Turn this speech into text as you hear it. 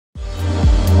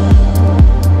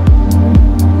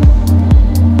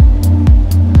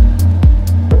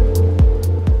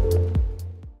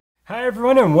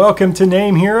everyone, and welcome to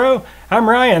NameHero. I'm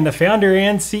Ryan, the founder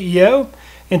and CEO.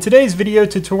 In today's video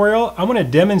tutorial, I want to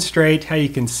demonstrate how you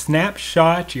can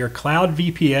snapshot your cloud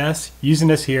VPS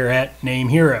using us here at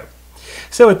NameHero.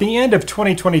 So at the end of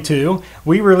 2022,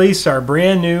 we released our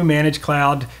brand new Managed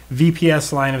Cloud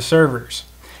VPS line of servers.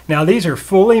 Now these are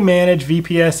fully managed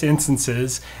VPS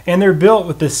instances, and they're built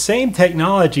with the same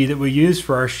technology that we use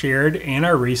for our shared and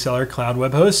our reseller cloud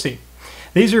web hosting.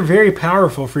 These are very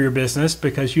powerful for your business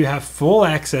because you have full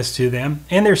access to them,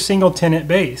 and they're single tenant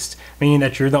based, meaning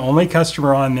that you're the only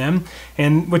customer on them,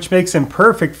 and which makes them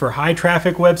perfect for high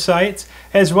traffic websites,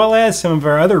 as well as some of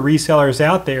our other resellers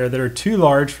out there that are too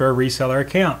large for a reseller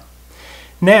account.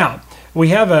 Now, we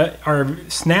have our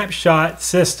snapshot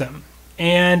system,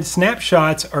 and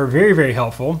snapshots are very, very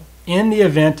helpful in the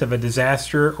event of a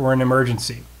disaster or an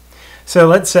emergency. So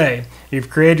let's say you've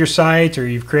created your site, or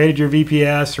you've created your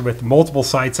VPS or with multiple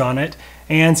sites on it,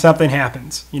 and something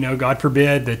happens. God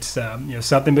forbid that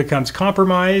something becomes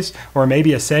compromised, or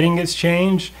maybe a setting gets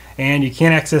changed and you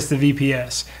can't access the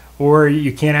VPS, or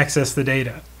you can't access the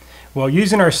data. Well,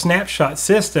 using our snapshot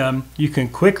system, you can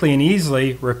quickly and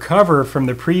easily recover from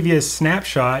the previous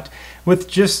snapshot with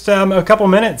just a couple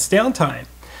minutes downtime.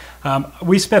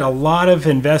 We spent a lot of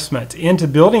investment into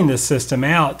building this system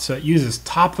out, so it uses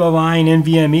top-of-the-line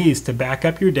NVMEs to back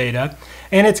up your data,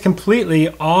 and it's completely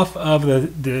off of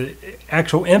the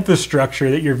actual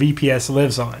infrastructure that your VPS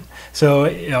lives on. So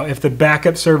if the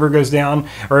backup server goes down,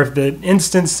 or if the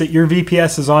instance that your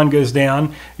VPS is on goes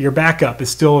down, your backup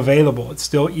is still available. It's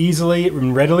still easily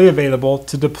and readily available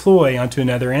to deploy onto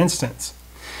another instance.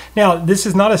 Now, this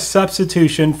is not a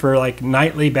substitution for like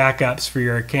nightly backups for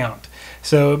your account.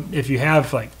 So if you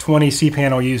have like 20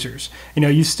 cPanel users,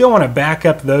 you still want to back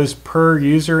up those per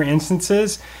user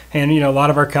instances. And a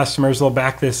lot of our customers will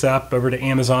back this up over to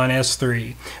Amazon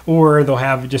S3, or they'll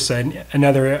have just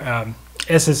another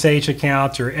SSH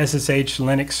account or SSH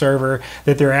Linux server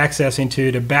that they're accessing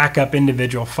to back up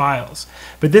individual files.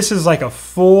 But this is like a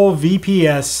full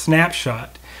VPS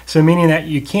snapshot. So meaning that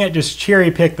you can't just cherry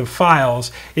pick the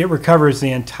files, it recovers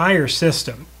the entire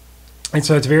system. And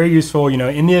so it's very useful,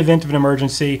 in the event of an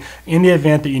emergency, in the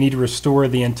event that you need to restore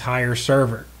the entire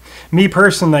server. Me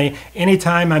personally,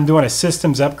 anytime I'm doing a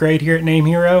systems upgrade here at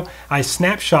NameHero, I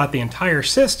snapshot the entire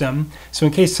system. So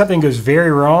in case something goes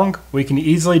very wrong, we can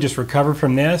easily just recover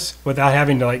from this without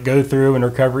having to go through and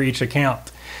recover each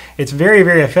account. It's very,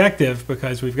 very effective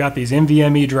because we've got these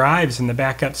NVMe drives in the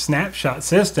backup snapshot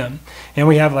system, and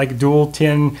we have dual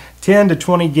 10 to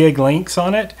 20 gig links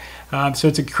on it. So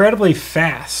it's incredibly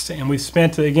fast, and we've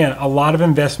spent, again, a lot of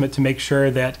investment to make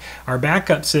sure that our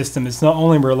backup system is not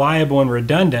only reliable and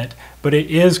redundant, but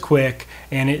it is quick,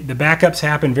 and the backups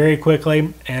happen very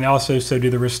quickly, and also so do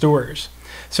the restores.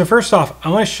 So first off, I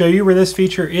want to show you where this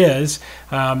feature is,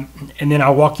 and then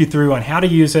I'll walk you through on how to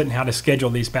use it and how to schedule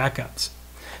these backups.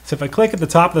 So if I click at the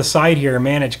top of the site here,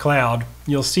 Managed Cloud,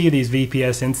 you'll see these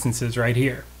VPS instances right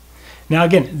here. Now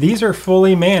again, these are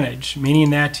fully managed,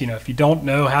 meaning that if you don't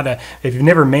know if you've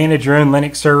never managed your own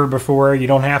Linux server before, you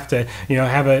don't have to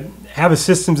have a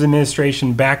systems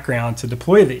administration background to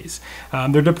deploy these.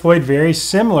 They're deployed very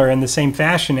similar in the same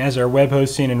fashion as our web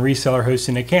hosting and reseller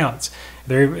hosting accounts.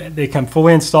 They come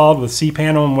fully installed with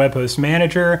cPanel and Web Host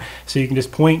Manager, so you can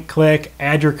just point, click,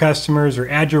 add your customers or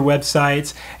add your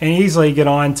websites, and easily get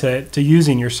on to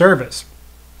using your service.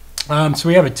 So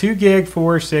we have a 2 gig,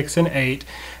 4, 6, and 8,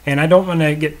 and I don't want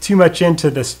to get too much into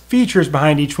the features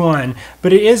behind each one,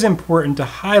 but it is important to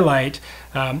highlight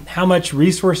how much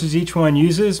resources each one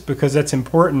uses, because that's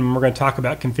important when we're going to talk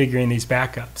about configuring these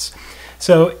backups.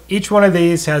 So each one of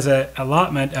these has an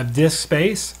allotment of disk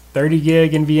space, 30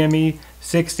 gig NVMe,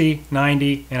 60,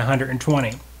 90, and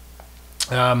 120.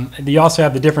 You also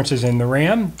have the differences in the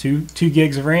RAM, 2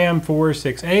 gigs of RAM, 4,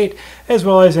 6, 8, as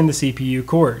well as in the CPU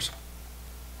cores.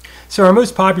 So our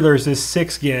most popular is this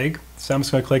 6 gig. So I'm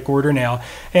just going to click order now.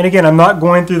 And again, I'm not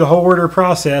going through the whole order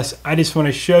process. I just want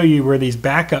to show you where these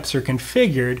backups are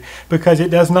configured, because it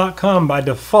does not come by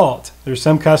default. There's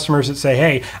some customers that say,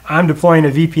 hey, I'm deploying a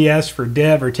VPS for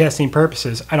dev or testing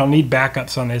purposes. I don't need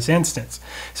backups on this instance.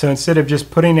 So instead of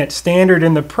just putting it standard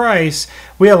in the price,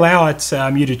 we allow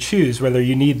you to choose whether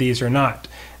you need these or not.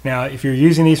 Now, if you're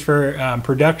using these for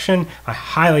production, I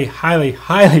highly, highly,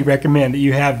 highly recommend that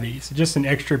you have these. Just an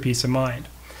extra peace of mind.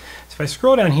 So if I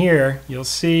scroll down here, you'll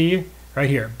see right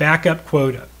here, backup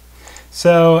quota.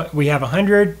 So we have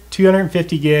 100,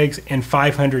 250 gigs, and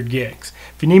 500 gigs.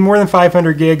 If you need more than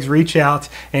 500 gigs, reach out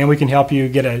and we can help you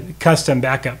get a custom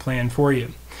backup plan for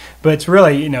you. But it's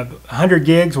really, 100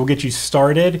 gigs will get you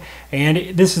started,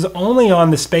 and this is only on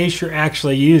the space you're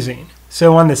actually using.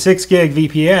 So on the 6 gig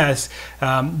VPS,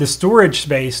 the storage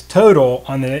space total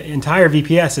on the entire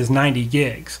VPS is 90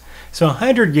 gigs. So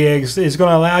 100 gigs is going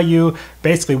to allow you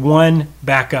basically one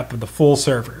backup of the full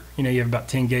server. You have about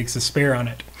 10 gigs to spare on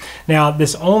it. Now,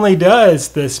 this only does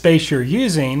the space you're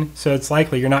using, so it's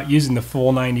likely you're not using the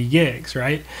full 90 gigs,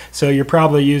 right? So you're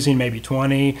probably using maybe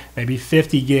 20, maybe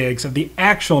 50 gigs of the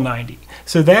actual 90.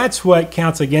 So that's what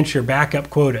counts against your backup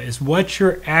quota, is what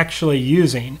you're actually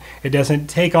using. It doesn't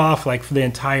take off like for the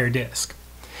entire disk.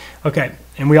 Okay,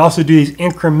 and we also do these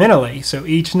incrementally. So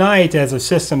each night as a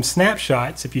system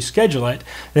snapshots, if you schedule it,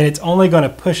 then it's only going to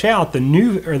push out the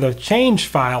new or the change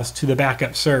files to the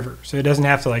backup server. So it doesn't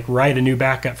have to like write a new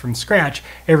backup from scratch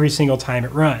every single time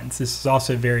it runs. This is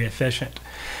also very efficient.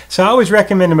 So I always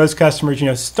recommend to most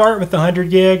customers, start with the 100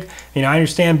 gig. I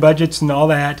understand budgets and all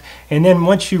that. And then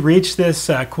once you reach this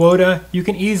quota, you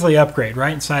can easily upgrade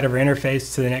right inside of our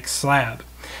interface to the next slab.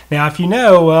 Now, if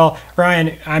well,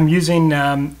 Ryan, I'm using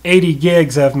 80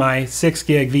 gigs of my 6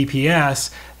 gig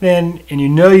VPS, then, and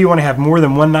you want to have more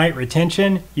than one night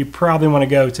retention, you probably want to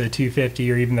go to 250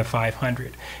 or even the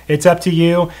 500. It's up to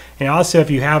you. And also, if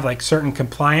you have like certain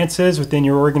compliances within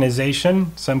your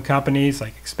organization, some companies,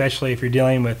 like especially if you're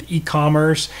dealing with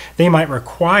e-commerce, they might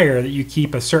require that you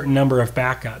keep a certain number of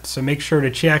backups. So make sure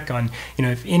to check on,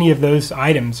 if any of those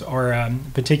items are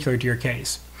particular to your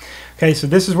case. Okay, so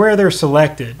this is where they're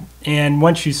selected, and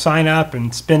once you sign up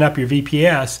and spin up your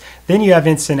VPS, then you have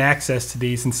instant access to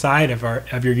these inside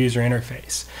of your user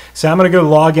interface. So I'm going to go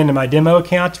log into my demo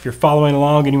account. If you're following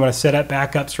along and you want to set up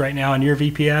backups right now on your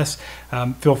VPS,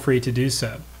 feel free to do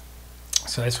so.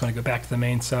 So I just want to go back to the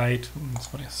main site. I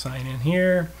just want to sign in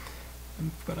here.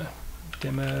 I'm going to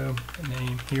demo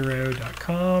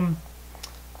NameHero.com,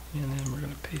 and then we're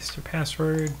going to paste our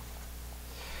password.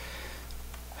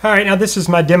 All right, now this is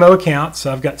my demo account,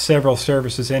 so I've got several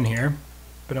services in here,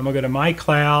 but I'm going to go to My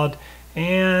Cloud,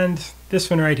 and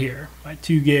this one right here, my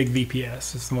 2 gig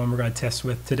VPS is the one we're going to test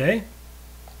with today.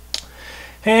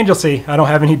 And you'll see I don't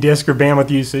have any disk or bandwidth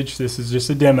usage. This is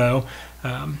just a demo.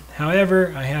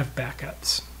 However, I have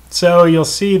backups. So you'll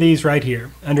see these right here.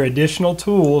 Under Additional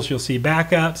Tools, you'll see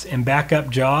Backups and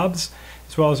Backup Jobs,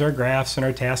 as well as our graphs and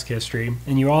our task history,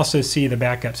 and you also see the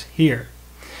backups here.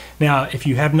 Now, if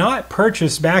you have not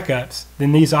purchased backups,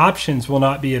 then these options will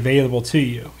not be available to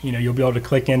you. You'll be able to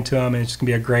click into them and it's going to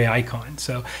be a gray icon.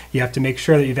 So you have to make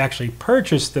sure that you've actually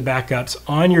purchased the backups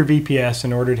on your VPS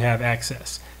in order to have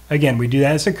access. Again, we do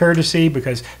that as a courtesy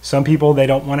because some people, they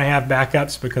don't want to have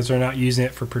backups because they're not using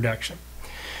it for production.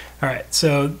 All right,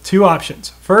 so 2 options.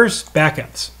 First,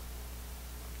 backups.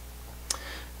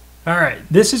 All right,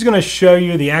 this is going to show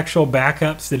you the actual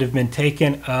backups that have been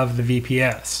taken of the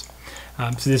VPS.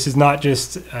 So this is not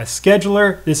just a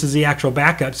scheduler, this is the actual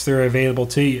backups that are available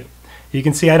to you. You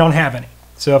can see I don't have any.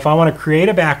 So if I want to create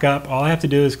a backup, all I have to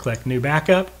do is click New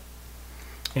Backup,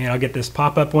 and I'll get this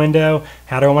pop-up window.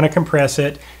 How do I want to compress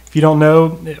it? If you don't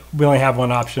know, we only have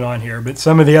one option on here, but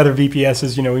some of the other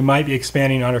VPSs, we might be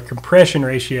expanding on our compression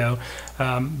ratio,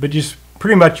 but just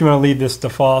pretty much you want to leave this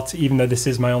default, even though this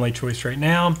is my only choice right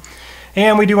now.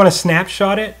 And we do want to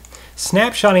snapshot it.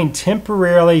 Snapshotting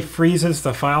temporarily freezes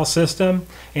the file system,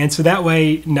 and so that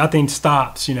way nothing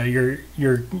stops. Your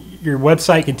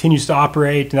website continues to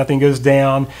operate, nothing goes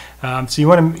down. So you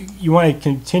want to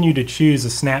continue to choose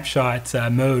the snapshot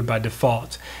mode by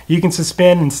default. You can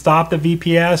suspend and stop the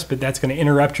VPS, but that's going to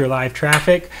interrupt your live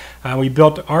traffic. We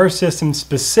built our system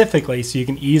specifically so you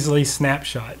can easily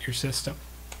snapshot your system.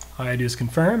 All I do is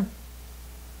confirm.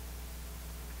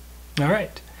 All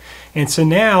right. And so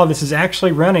now this is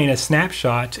actually running a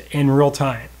snapshot in real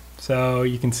time. So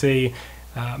you can see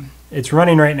it's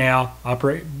running right now.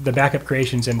 The backup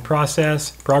creation's in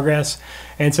progress.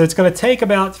 And so it's going to take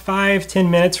about 5-10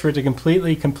 minutes for it to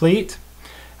completely complete.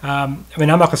 I'm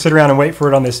not going to sit around and wait for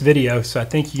it on this video, so I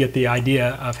think you get the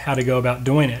idea of how to go about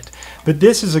doing it. But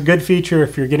this is a good feature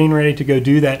if you're getting ready to go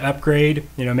do that upgrade.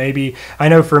 Maybe, I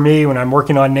know for me, when I'm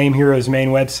working on NameHero's main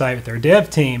website with our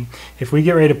dev team, if we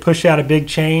get ready to push out a big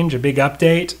change, a big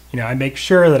update, I make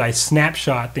sure that I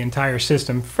snapshot the entire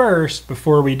system first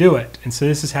before we do it. And so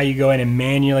this is how you go in and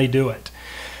manually do it.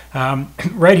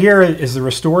 Right here is the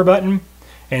restore button.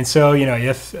 And so,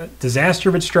 if a disaster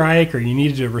would strike or you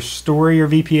needed to restore your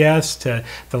VPS to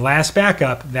the last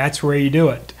backup, that's where you do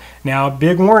it. Now,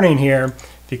 big warning here,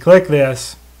 if you click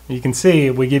this, you can see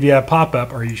we give you a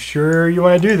pop-up. Are you sure you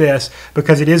want to do this?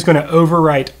 Because it is going to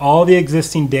overwrite all the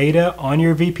existing data on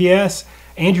your VPS,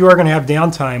 and you are going to have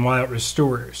downtime while it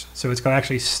restores. So it's going to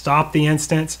actually stop the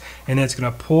instance, and then it's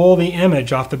going to pull the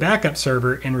image off the backup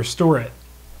server and restore it.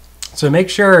 So make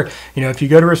sure, if you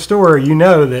go to restore, you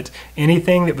know that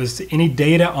anything that was any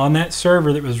data on that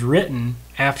server that was written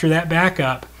after that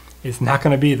backup is not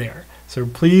going to be there. So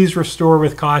please restore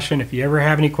with caution. If you ever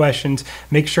have any questions,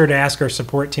 make sure to ask our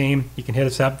support team. You can hit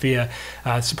us up via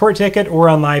support ticket or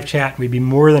on live chat. We'd be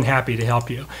more than happy to help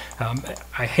you.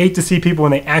 I hate to see people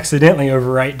when they accidentally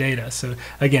overwrite data. So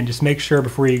again, just make sure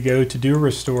before you go to do a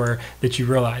restore that you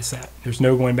realize that. There's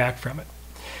no going back from it.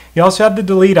 You also have the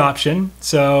delete option.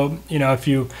 So, if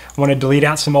you want to delete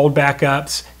out some old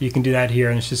backups, you can do that here,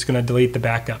 and it's just going to delete the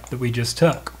backup that we just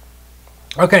took.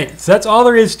 Okay, so that's all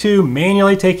there is to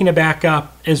manually taking a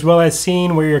backup, as well as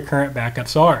seeing where your current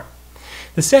backups are.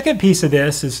 The second piece of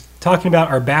this is talking about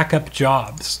our backup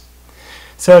jobs.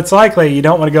 So it's likely you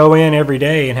don't want to go in every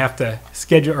day and have to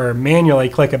schedule or manually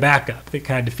click a backup. That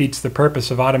kind of defeats the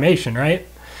purpose of automation, right?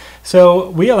 So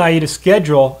we allow you to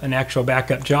schedule an actual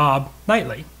backup job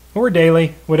nightly or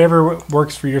daily, whatever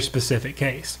works for your specific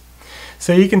case.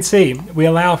 So you can see we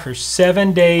allow for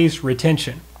 7 days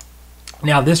retention.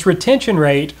 Now this retention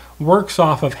rate works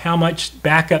off of how much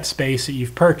backup space that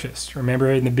you've purchased.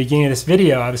 Remember in the beginning of this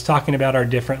video I was talking about our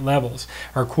different levels,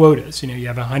 our quotas. You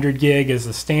have 100 gig as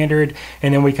the standard,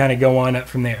 and then we kind of go on up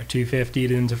from there, 250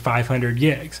 then to 500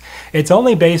 gigs. It's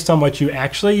only based on what you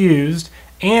actually used,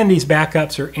 and these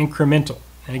backups are incremental.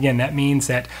 And again, that means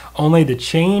that only the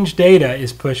changed data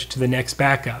is pushed to the next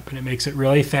backup, and it makes it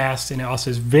really fast, and it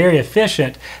also is very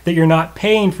efficient that you're not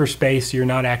paying for space you're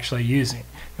not actually using.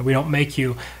 And we don't make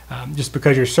you, just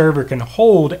because your server can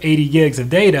hold 80 gigs of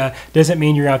data, doesn't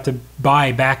mean you're out to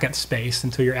buy backup space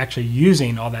until you're actually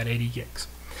using all that 80 gigs.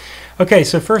 Okay,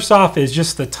 so first off is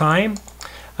just the time.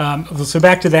 So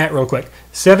back to that real quick.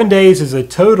 7 days is a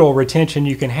total retention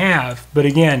you can have, but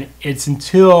again, it's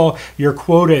until your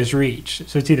quota is reached.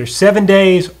 So it's either 7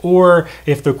 days or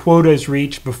if the quota is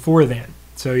reached before then.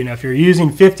 So, if you're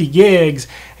using 50 gigs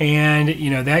and,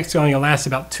 that's only going to last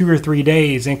about 2 or 3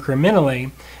 days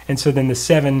incrementally, and so then the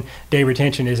 7-day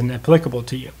retention isn't applicable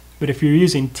to you. But if you're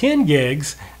using 10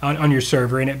 gigs on your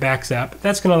server and it backs up,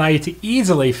 that's going to allow you to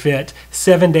easily fit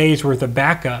 7 days worth of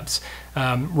backups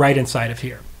right inside of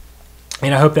here.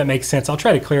 And I hope that makes sense. I'll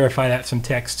try to clarify that some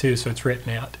text too so it's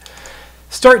written out.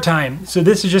 Start time. So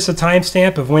this is just a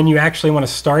timestamp of when you actually want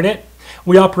to start it.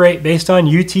 We operate based on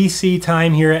UTC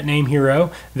time here at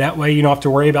NameHero. That way you don't have to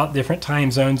worry about different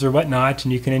time zones or whatnot,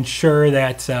 and you can ensure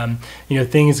that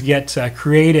things get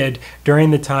created during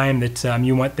the time that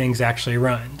you want things actually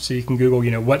run. So you can Google,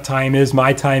 what time is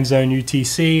my time zone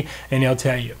UTC, and it'll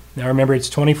tell you. Now remember, it's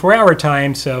 24-hour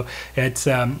time, so it's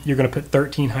you're going to put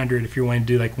 1300 if you want to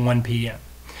do like 1 p.m.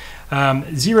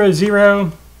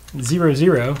 0000.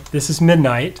 This is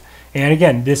midnight. And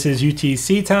again, this is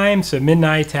UTC time, so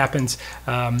midnight happens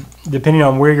depending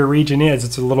on where your region is.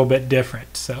 It's a little bit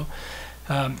different. So,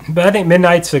 but I think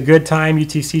midnight's a good time,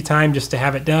 UTC time, just to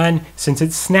have it done. Since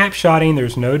it's snapshotting,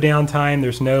 there's no downtime.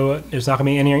 There's not going to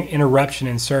be any interruption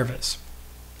in service.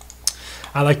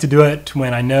 I like to do it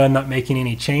when I know I'm not making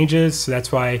any changes, so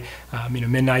that's why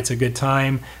midnight's a good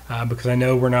time because I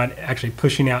know we're not actually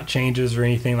pushing out changes or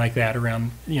anything like that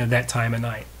around that time of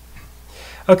night.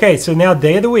 Okay, so now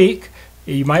day of the week,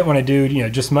 you might want to do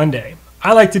just Monday.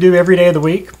 I like to do every day of the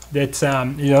week. That's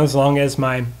as long as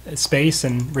my space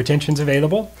and retention's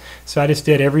available. So I just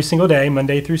did every single day,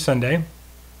 Monday through Sunday.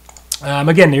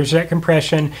 Again, there's that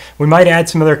compression. We might add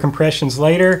some other compressions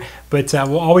later, but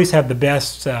we'll always have the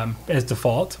best as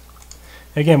default.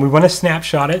 Again, we want to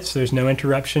snapshot it so there's no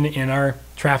interruption in our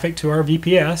traffic to our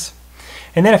VPS.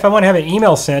 And then if I want to have an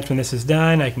email sent when this is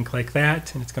done, I can click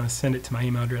that, and it's going to send it to my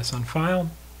email address on file.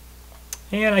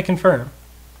 And I confirm.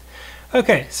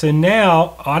 Okay, so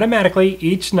now automatically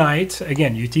each night,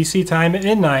 again, UTC time at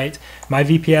midnight, my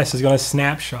VPS is going to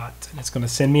snapshot. And it's going to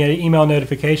send me an email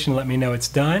notification to let me know it's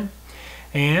done.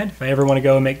 And if I ever want to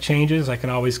go and make changes, I can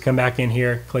always come back in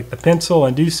here, click the pencil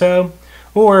and do so.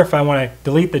 Or if I want to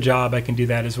delete the job, I can do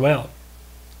that as well.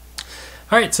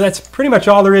 All right, so that's pretty much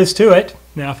all there is to it.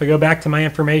 Now, if I go back to my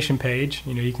information page,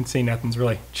 you can see nothing's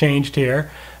really changed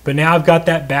here. But now I've got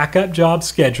that backup job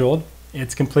scheduled.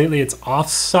 It's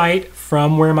off-site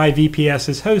from where my VPS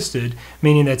is hosted,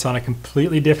 meaning that it's on a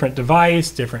completely different device,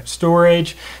 different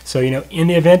storage. So, in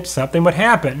the event something would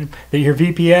happen, that your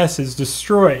VPS is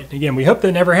destroyed. Again, we hope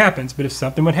that never happens, but if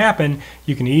something would happen,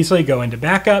 you can easily go into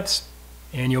backups,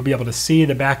 and you'll be able to see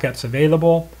the backups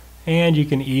available, and you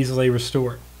can easily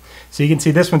restore. So you can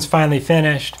see this one's finally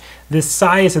finished. This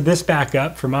size of this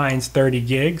backup for mine's 30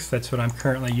 gigs. That's what I'm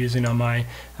currently using on my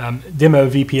demo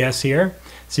VPS here.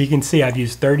 So you can see I've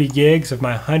used 30 gigs of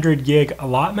my 100 gig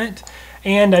allotment.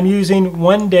 and I'm using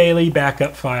 1 daily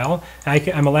backup file.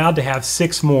 I'm allowed to have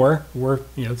 6 more, or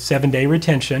 7-day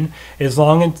retention, as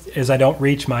long as I don't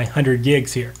reach my 100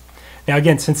 gigs here. Now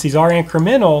again, since these are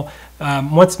incremental,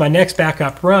 once my next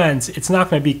backup runs, it's not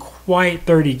going to be quite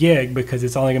 30 gig because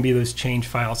it's only going to be those change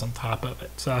files on top of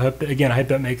it. So I hope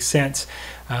that makes sense.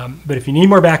 But if you need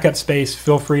more backup space,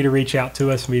 feel free to reach out to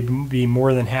us. We'd be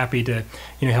more than happy to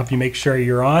help you make sure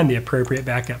you're on the appropriate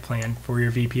backup plan for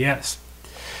your VPS.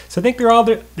 So I think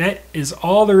that is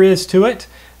all there is to it.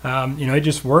 It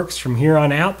just works from here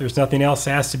on out. There's nothing else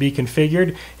that has to be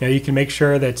configured. You can make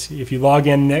sure that if you log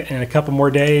in a couple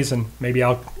more days, and maybe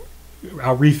I'll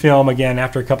refilm again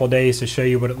after a couple days to show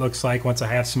you what it looks like once I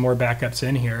have some more backups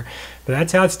in here. But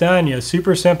that's how it's done.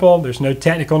 Super simple. There's no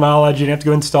technical knowledge. You don't have to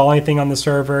go install anything on the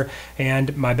server,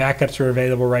 and my backups are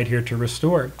available right here to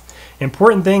restore.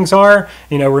 Important things are,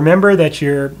 remember that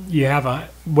you have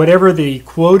whatever the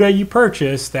quota you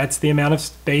purchase, that's the amount of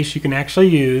space you can actually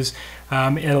use.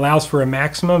 It allows for a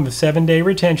maximum of 7-day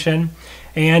retention,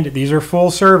 and these are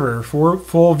full server,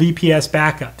 full VPS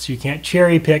backups. You can't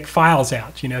cherry pick files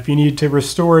out. If you need to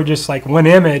restore just like one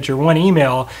image or one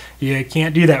email, you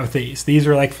can't do that with these. These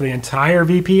are like for the entire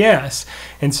VPS,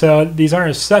 and so these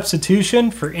aren't a substitution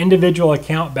for individual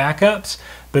account backups,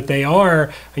 but they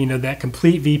are, that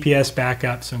complete VPS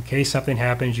backup. So in case something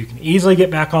happens, you can easily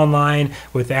get back online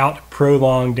without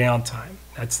prolonged downtime.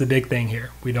 That's the big thing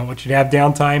here. We don't want you to have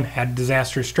downtime, had a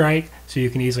disaster strike, so you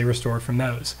can easily restore from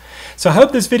those. So I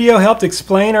hope this video helped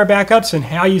explain our backups and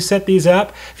how you set these up.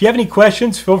 If you have any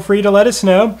questions, feel free to let us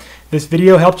know. If this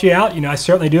video helped you out, I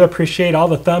certainly do appreciate all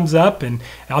the thumbs up, and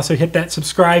also hit that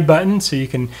subscribe button so you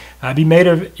can be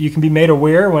made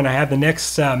aware when I have the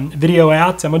next video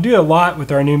out. I'm going to do a lot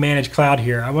with our new Managed Cloud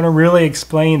here. I want to really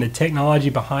explain the technology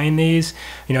behind these.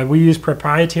 We use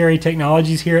proprietary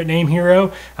technologies here at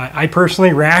NameHero. I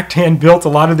personally racked and built a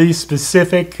lot of these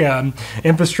specific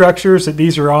infrastructures that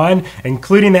these are on,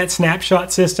 including that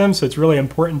Snapshot system, so it's really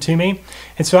important to me.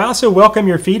 And so I also welcome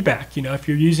your feedback. If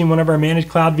you're using one of our Managed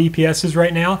Cloud VPSs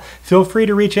right now, feel free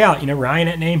to reach out. Ryan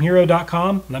at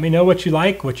NameHero.com. Let me know what you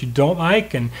like, what you don't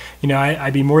like, and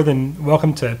I'd be more than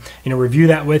welcome to review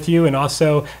that with you, and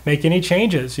also make any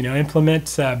changes,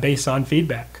 implement based on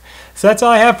feedback. So that's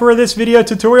all I have for this video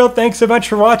tutorial. Thanks so much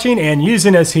for watching and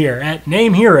using us here at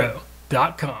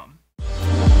NameHero.com.